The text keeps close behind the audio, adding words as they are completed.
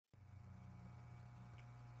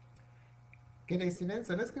Good day, students.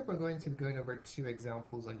 So let's we're going to be going over two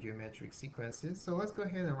examples on geometric sequences. So let's go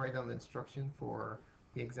ahead and write down the instruction for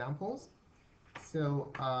the examples.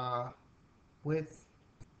 So with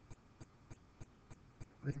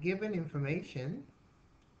the given information,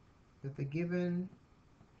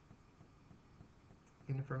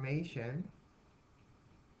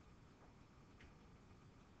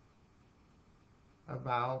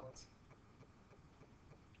 about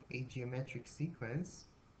a geometric sequence,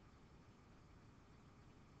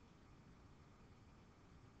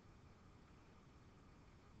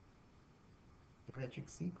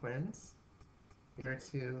 we're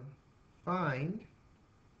to find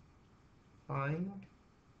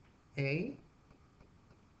A,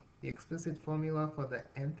 the explicit formula for the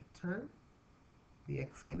nth term, the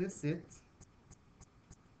explicit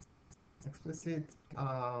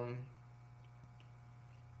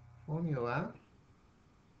formula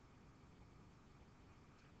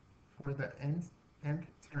for the nth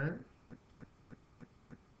term,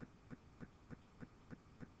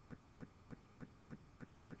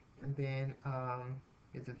 and then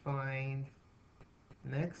you define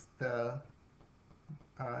next the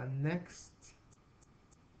next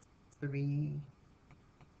three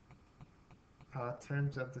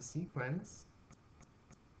terms of the sequence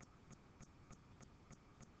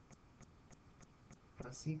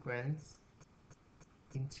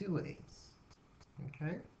in two ways.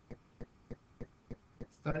 Okay,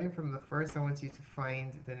 starting from the first, I want you to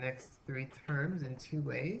find the next three terms in two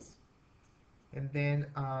ways, and then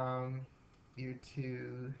you're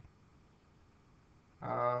to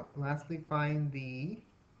lastly find the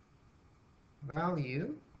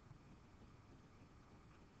value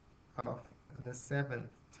of the seventh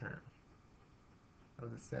term.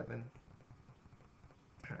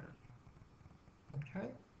 Okay.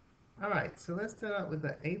 All right. So let's start out with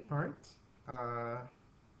the A part.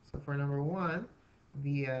 So for number one,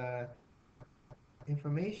 the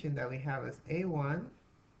information that we have is A1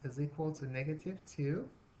 is equal to -2,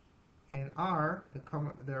 and R, the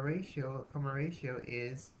common ratio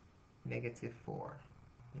is -4.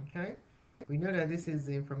 Okay. We know that this is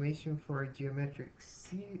the information for a geometric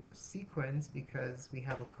sequence because we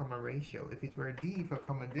have a common ratio. If it were D for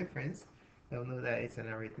common difference, they'll know that it's an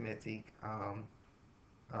arithmetic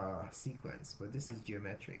sequence, but this is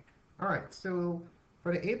geometric. All right, so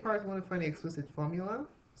for the A part, we want to find the explicit formula.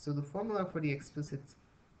 So the formula for the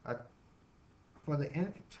for the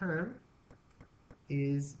nth term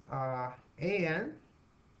is an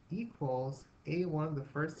equals a1, the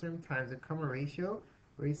first term, times the common ratio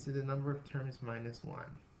raised to the number of terms minus 1.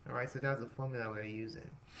 All right, so that's the formula we're using.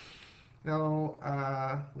 Now,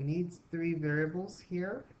 we need three variables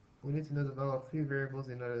here. We need to know the value of three variables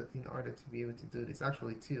in order to be able to do this.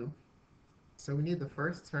 Actually, two. So we need the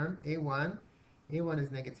first term, a1. a1 is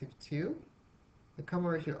 -2. The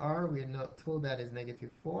common ratio r, we are not told that is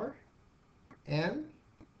 -4. And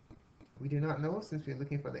we do not know since we're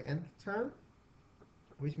looking for the nth term,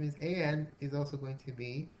 which means an is also going to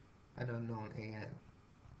be an unknown an.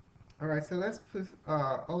 All right, so let's put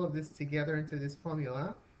all of this together into this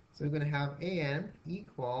formula. So we're going to have an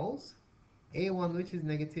equals a1, which is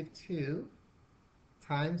 -2,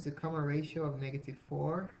 times the common ratio of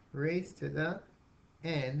 -4 raised to the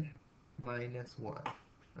n minus 1.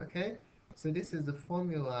 Okay, so this is the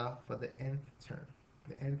formula for the nth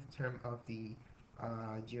term of the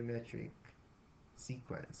geometric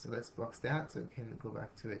sequence. So let's box that so we can go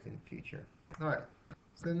back to it in the future. All right,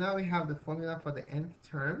 so now we have the formula for the nth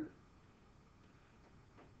term.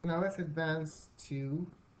 Now let's advance to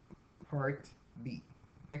part B.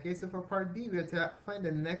 Okay, so for part B, we have to find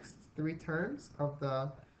the next three terms of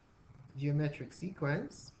the geometric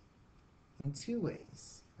sequence in two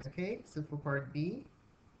ways. Okay, so for part B,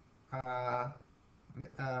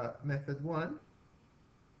 method 1,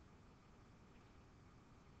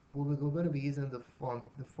 we're going to be using the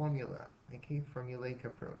formula, okay, formulaic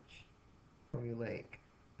approach.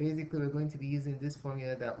 Basically, we're going to be using this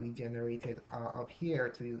formula that we generated up here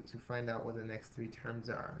to find out what the next three terms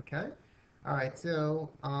are, okay? All right, so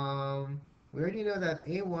we already know that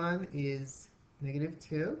A1 is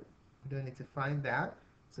 -2. We don't need to find that.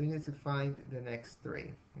 So we need to find the next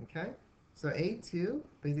three, okay? So A2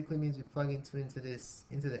 basically means we plug into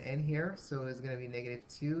the n here. So it's going to be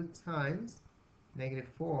 -2 times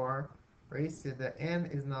 -4 raised to the n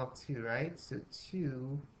is now 2, right? So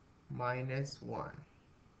 2 minus 1.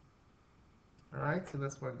 All right, so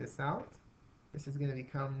let's work this out. This is going to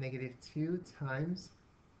become -2 times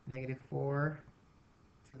 -4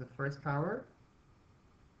 to the first power,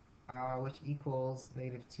 which equals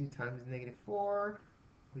 -2 times -4,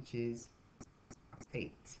 which is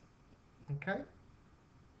 8. Okay?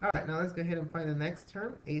 Alright, now let's go ahead and find the next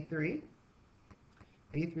term, a3.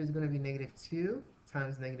 a3 is going to be negative 2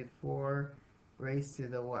 times negative 4 raised to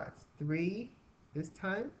the what? 3 this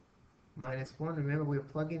time, minus 1. Remember, we're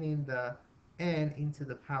plugging in the n into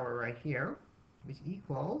the power right here, which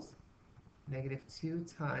equals negative 2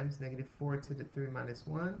 times negative 4 to the 3 minus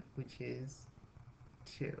 1, which is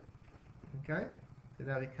 2. Okay? So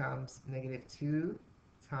that becomes negative 2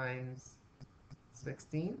 times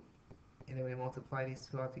 16. And then we multiply these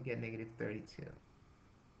two out to get negative 32.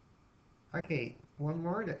 Okay, one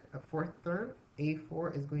more, a fourth term,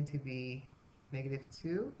 a4 is going to be negative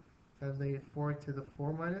 2 times negative 4 to the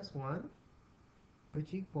 4 minus 1,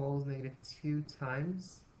 which equals negative 2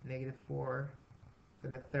 times negative 4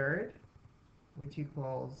 to the third, which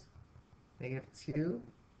equals negative 2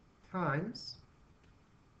 times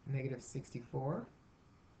negative 64.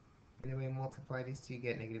 And then we multiply these two, you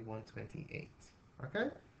get negative 128. Okay?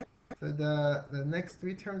 So the next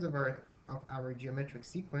three terms of our geometric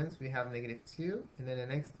sequence, we have negative 2, and then the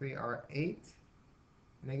next three are 8,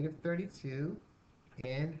 negative 32,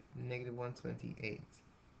 and negative 128.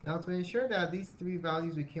 Now to ensure that these three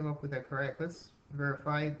values we came up with are correct, let's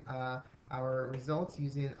verify our results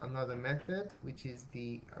using another method, which is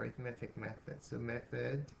the arithmetic method. So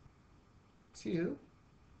method 2,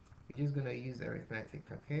 we're just going to use arithmetic,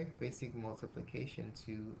 okay? Basic multiplication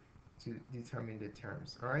to determine the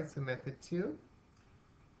terms. All right, so method 2,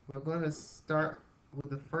 we're going to start with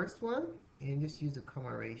the first one and just use the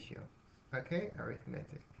comma ratio, okay?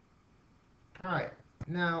 Arithmetic. All right,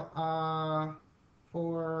 now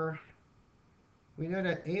we know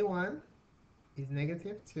that a1 is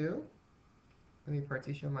negative 2. Let me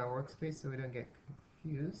partition my workspace so we don't get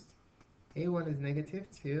confused. a1 is negative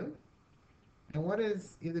 2. And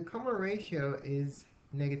if the comma ratio is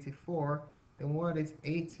negative 4, then what is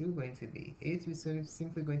a2 going to be? a2 is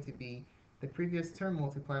simply going to be the previous term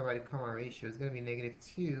multiplied by the comma ratio. It's going to be negative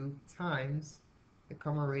 2 times the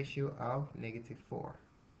comma ratio of negative 4.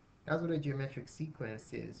 That's what a geometric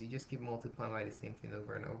sequence is. You just keep multiplying by the same thing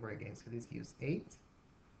over and over again. So this gives 8.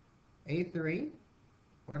 a3,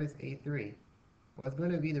 what is a3? Well, it's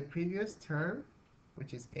going to be the previous term,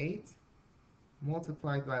 which is 8,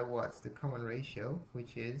 multiplied by what's the common ratio,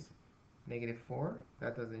 which is negative 4.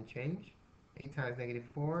 That doesn't change. 8 times negative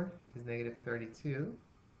 4 is negative 32.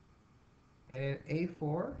 And then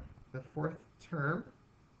a4, the fourth term,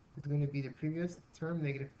 is going to be the previous term,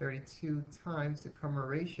 negative 32, times the common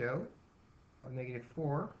ratio of negative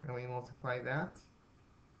 4. And when you multiply that,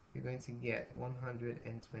 you're going to get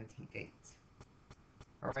 128.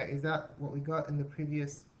 All right, is that what we got in the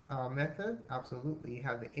previous method? Absolutely. You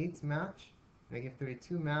have the 8 match, negative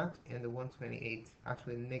 32 match, and the 128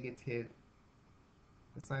 actually negative.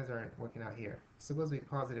 The signs aren't working out here. It's supposed to be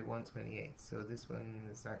positive 128, so this one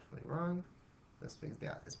is actually wrong. Let's fix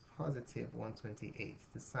that. It's positive 128.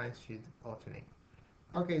 The signs should alternate.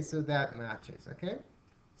 Okay, so that matches. Okay,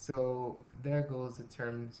 so there goes the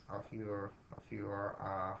terms of your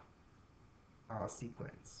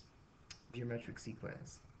sequence, geometric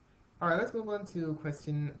sequence. All right, let's move on to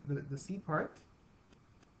the C part.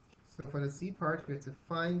 So for the C part, we have to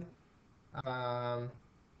find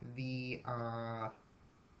the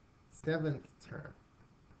seventh term.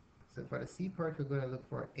 So for the C part, we're going to look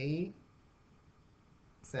for A7.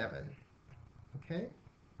 Okay,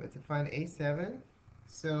 but to find A7,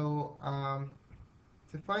 so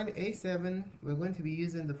to find A7, we're going to be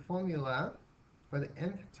using the formula for the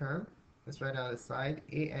nth term. Let's write on the side.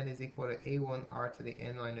 An is equal to a1r to the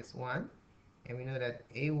n minus 1. And we know that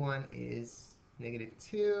a1 is negative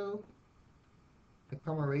 2. The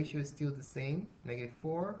comma ratio is still the same, negative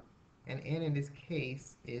 4. And n in this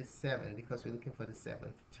case is 7 because we're looking for the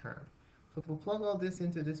seventh term. So if we plug all this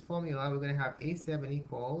into this formula, we're going to have a7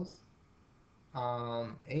 equals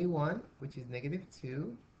a1, which is negative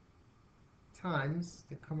 2, times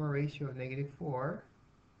the comma ratio of negative 4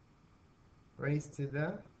 raised to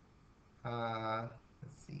the,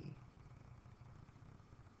 let's see,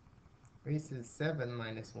 raised to the 7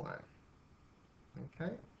 minus 1.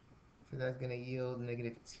 Okay, so that's going to yield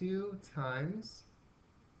negative 2 times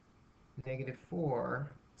negative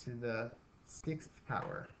 4 to the 6th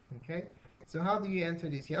power. Okay, so how do you enter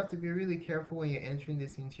this? You have to be really careful when you're entering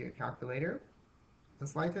this into your calculator. The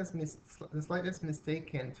slightest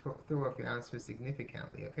mistake can throw off your answer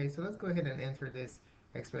significantly. Okay, so let's go ahead and enter this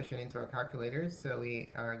expression into our calculator. So we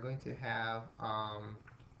are going to have,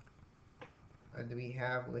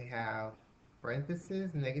 we have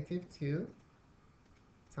parentheses, negative 2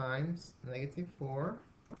 times negative 4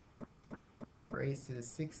 raised to the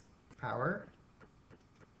 6th power.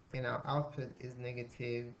 And our output is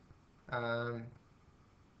negative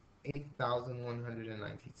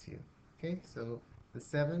 8,192. Okay, so the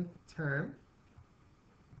seventh term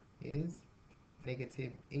is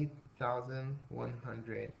negative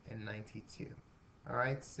 8,192. All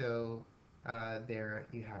right, so there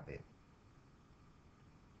you have it.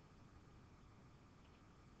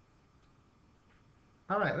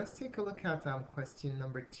 All right, let's take a look at question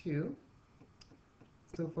number 2.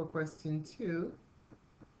 So for question 2,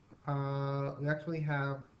 we actually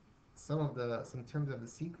have some terms of the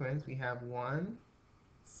sequence. We have 1,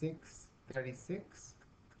 6, 36,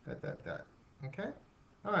 dot, dot, dot. Okay?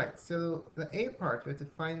 All right, so the A part, we have to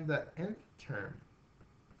find the nth term.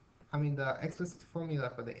 I mean the explicit formula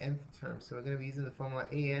for the nth term. So we're going to be using the formula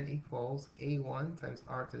an equals a1 times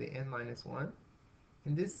r to the n minus 1.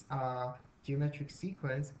 In this geometric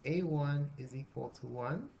sequence, a1 is equal to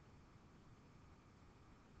 1.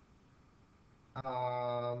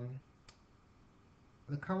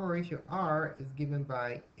 The common ratio r is given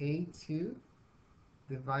by a2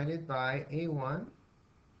 divided by a1.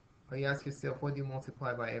 Or you ask yourself, what do you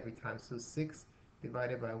multiply by every time? So 6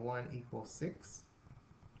 divided by 1 equals 6.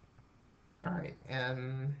 All right,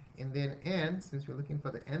 and then n, since we're looking for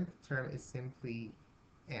the nth term, is simply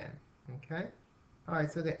n. Okay? All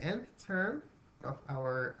right, so the nth term of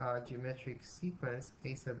our geometric sequence,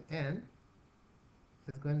 a sub n,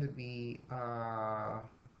 is going to be a1,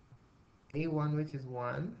 which is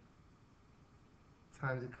 1,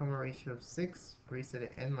 times the common ratio of 6 raised to the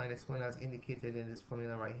n minus 1 as indicated in this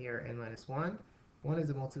formula right here, n minus 1. 1 is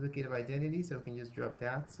a multiplicative identity, so we can just drop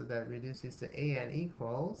that. So that reduces to an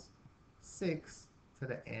equals 6 to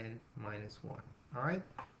the n minus 1. All right,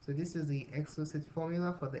 so this is the explicit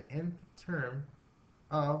formula for the nth term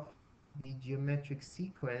of the geometric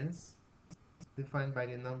sequence defined by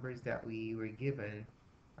the numbers that we were given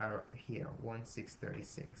are here, 1, 6,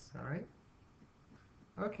 36. All right.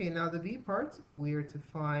 Okay, now the B part, we are to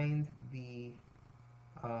find the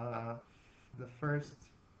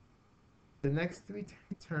next three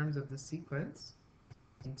terms of the sequence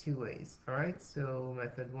in two ways. All right, so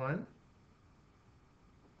method 1, of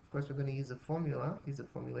course, we're going to use a formula, use a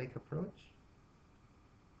formulaic approach.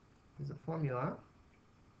 Use a formula.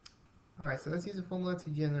 All right, so let's use a formula to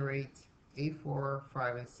generate a4,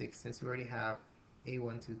 5, and 6 since we already have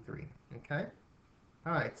a1, 2, 3. Okay.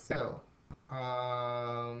 All right, so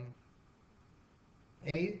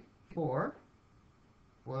a4.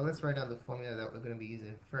 Well, let's write down the formula that we're going to be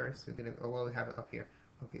using first. We're going to, well, we have it up here.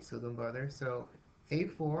 Okay, so don't bother. So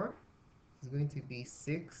a4 is going to be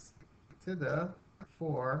 6 to the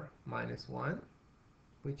 4 minus 1,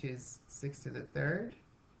 which is 6 to the third.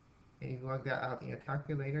 And if you work that out in your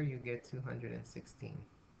calculator, you get 216.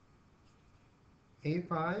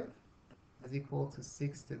 a5 is equal to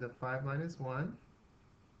 6 to the 5 minus 1,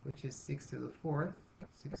 which is 6 to the fourth.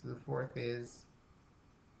 6 to the fourth is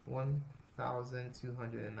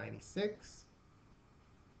 1,296.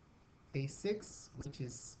 a6, which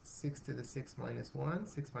is 6 to the 6 minus 1.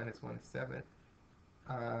 6 minus 1 is 7.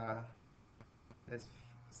 That's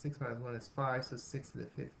 6 minus 1 is 5, so 6 to the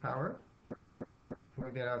 5th power.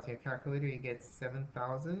 Work that out in your calculator, you get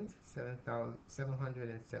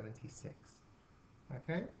 776.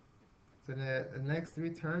 Okay? So the next three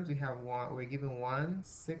terms, we have one, we're given 1,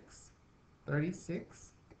 6,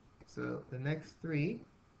 36. So the next three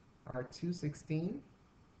are 216,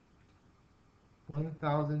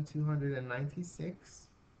 1,296,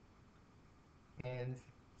 and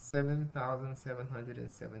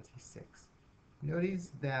 7,776. Notice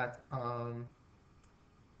that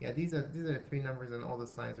yeah, these are the three numbers and all the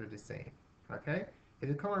signs are the same. Okay? If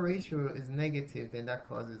the common ratio is negative, then that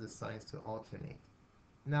causes the signs to alternate.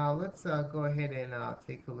 Now let's go ahead and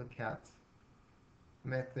take a look at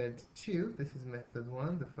method 2. This is method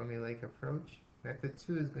 1, the formulaic approach. Method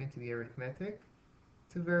 2 is going to be arithmetic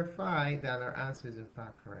to verify that our answer is in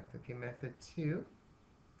fact correct. Okay, method 2.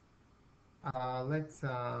 Let's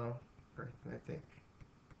arithmetic.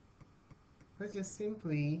 Let's just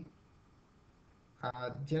simply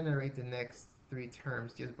generate the next three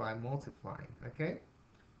terms just by multiplying. Okay.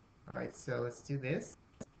 All right. So let's do this.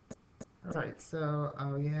 All right. So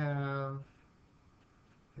we have.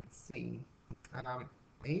 Let's see.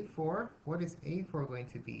 A4. What is A4 going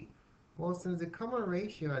to be? Well, since the common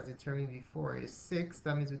ratio as determined before is 6,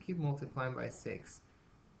 that means we keep multiplying by 6.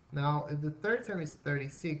 Now, if the third term is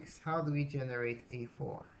 36, how do we generate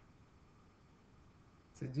A4?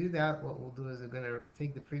 To do that, what we'll do is we're going to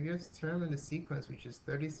take the previous term in the sequence, which is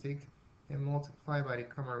 36, and multiply by the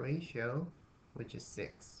common ratio, which is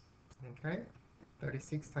 6. Okay?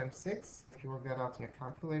 36 times 6, if you work that out in your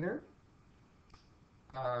calculator,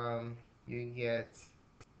 you get,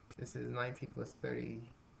 this is 90 plus 30,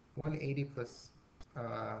 180 plus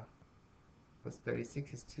uh, plus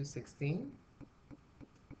 36 is 216.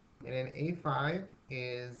 And then A5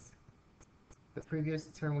 is the previous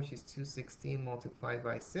term, which is 216 multiplied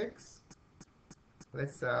by 6.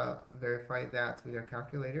 Let's verify that with our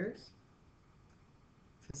calculators.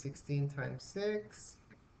 216 times 6.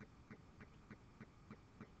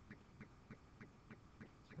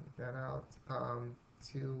 Check that out.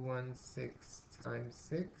 216 times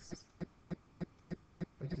 6,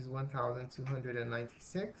 which is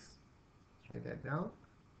 1,296. Write that down.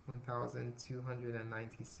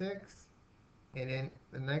 1,296. And then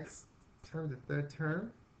the next term, the third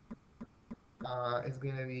term, is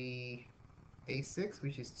going to be A6,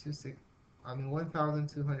 which is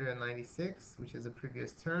 1,296, which is the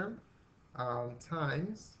previous term,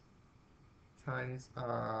 times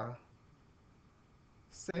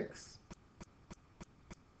 6.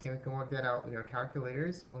 And we can work that out with our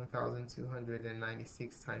calculators.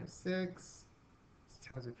 1,296 times 6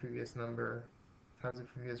 times the previous number times the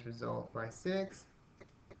previous result by 6.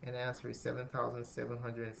 And the answer is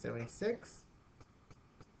 7,776.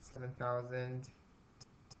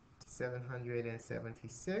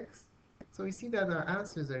 7,776. So we see that our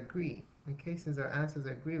answers agree. Okay, since our answers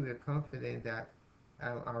agree, we're confident that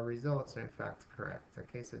our results are in fact correct.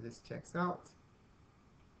 Okay, so this checks out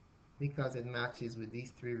because it matches with these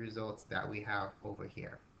three results that we have over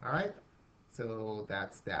here. All right, so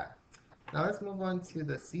that's that. Now let's move on to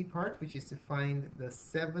the C part, which is to find the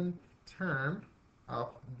 7th term of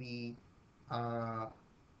the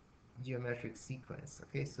geometric sequence.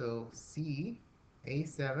 Okay, so C,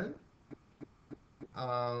 A7,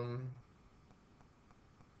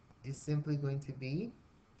 is simply going to be,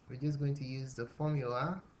 we're just going to use the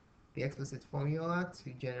formula, the explicit formula,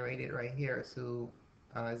 to generate it right here. So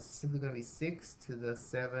it's simply going to be 6 to the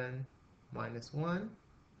 7 minus 1,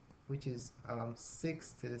 which is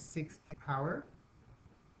 6 to the 6th power.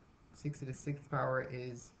 6 to the 6th power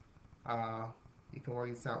is, you can work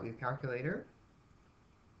this out with your calculator.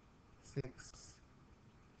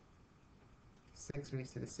 6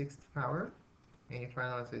 raised to the 6th power, and your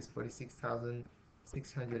final answer is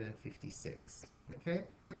 46,656. Okay,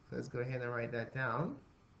 so let's go ahead and write that down.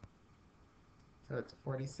 So it's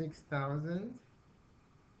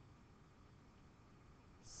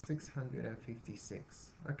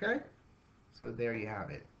 46,656. Okay, so there you have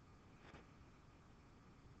it.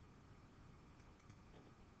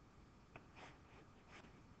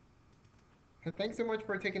 And thanks so much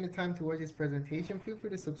for taking the time to watch this presentation. Feel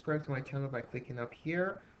free to subscribe to my channel by clicking up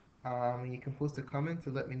here. You can post a comment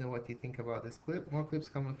to let me know what you think about this clip. More clips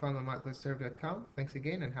coming from MathLessServe.com. Thanks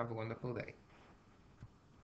again and have a wonderful day.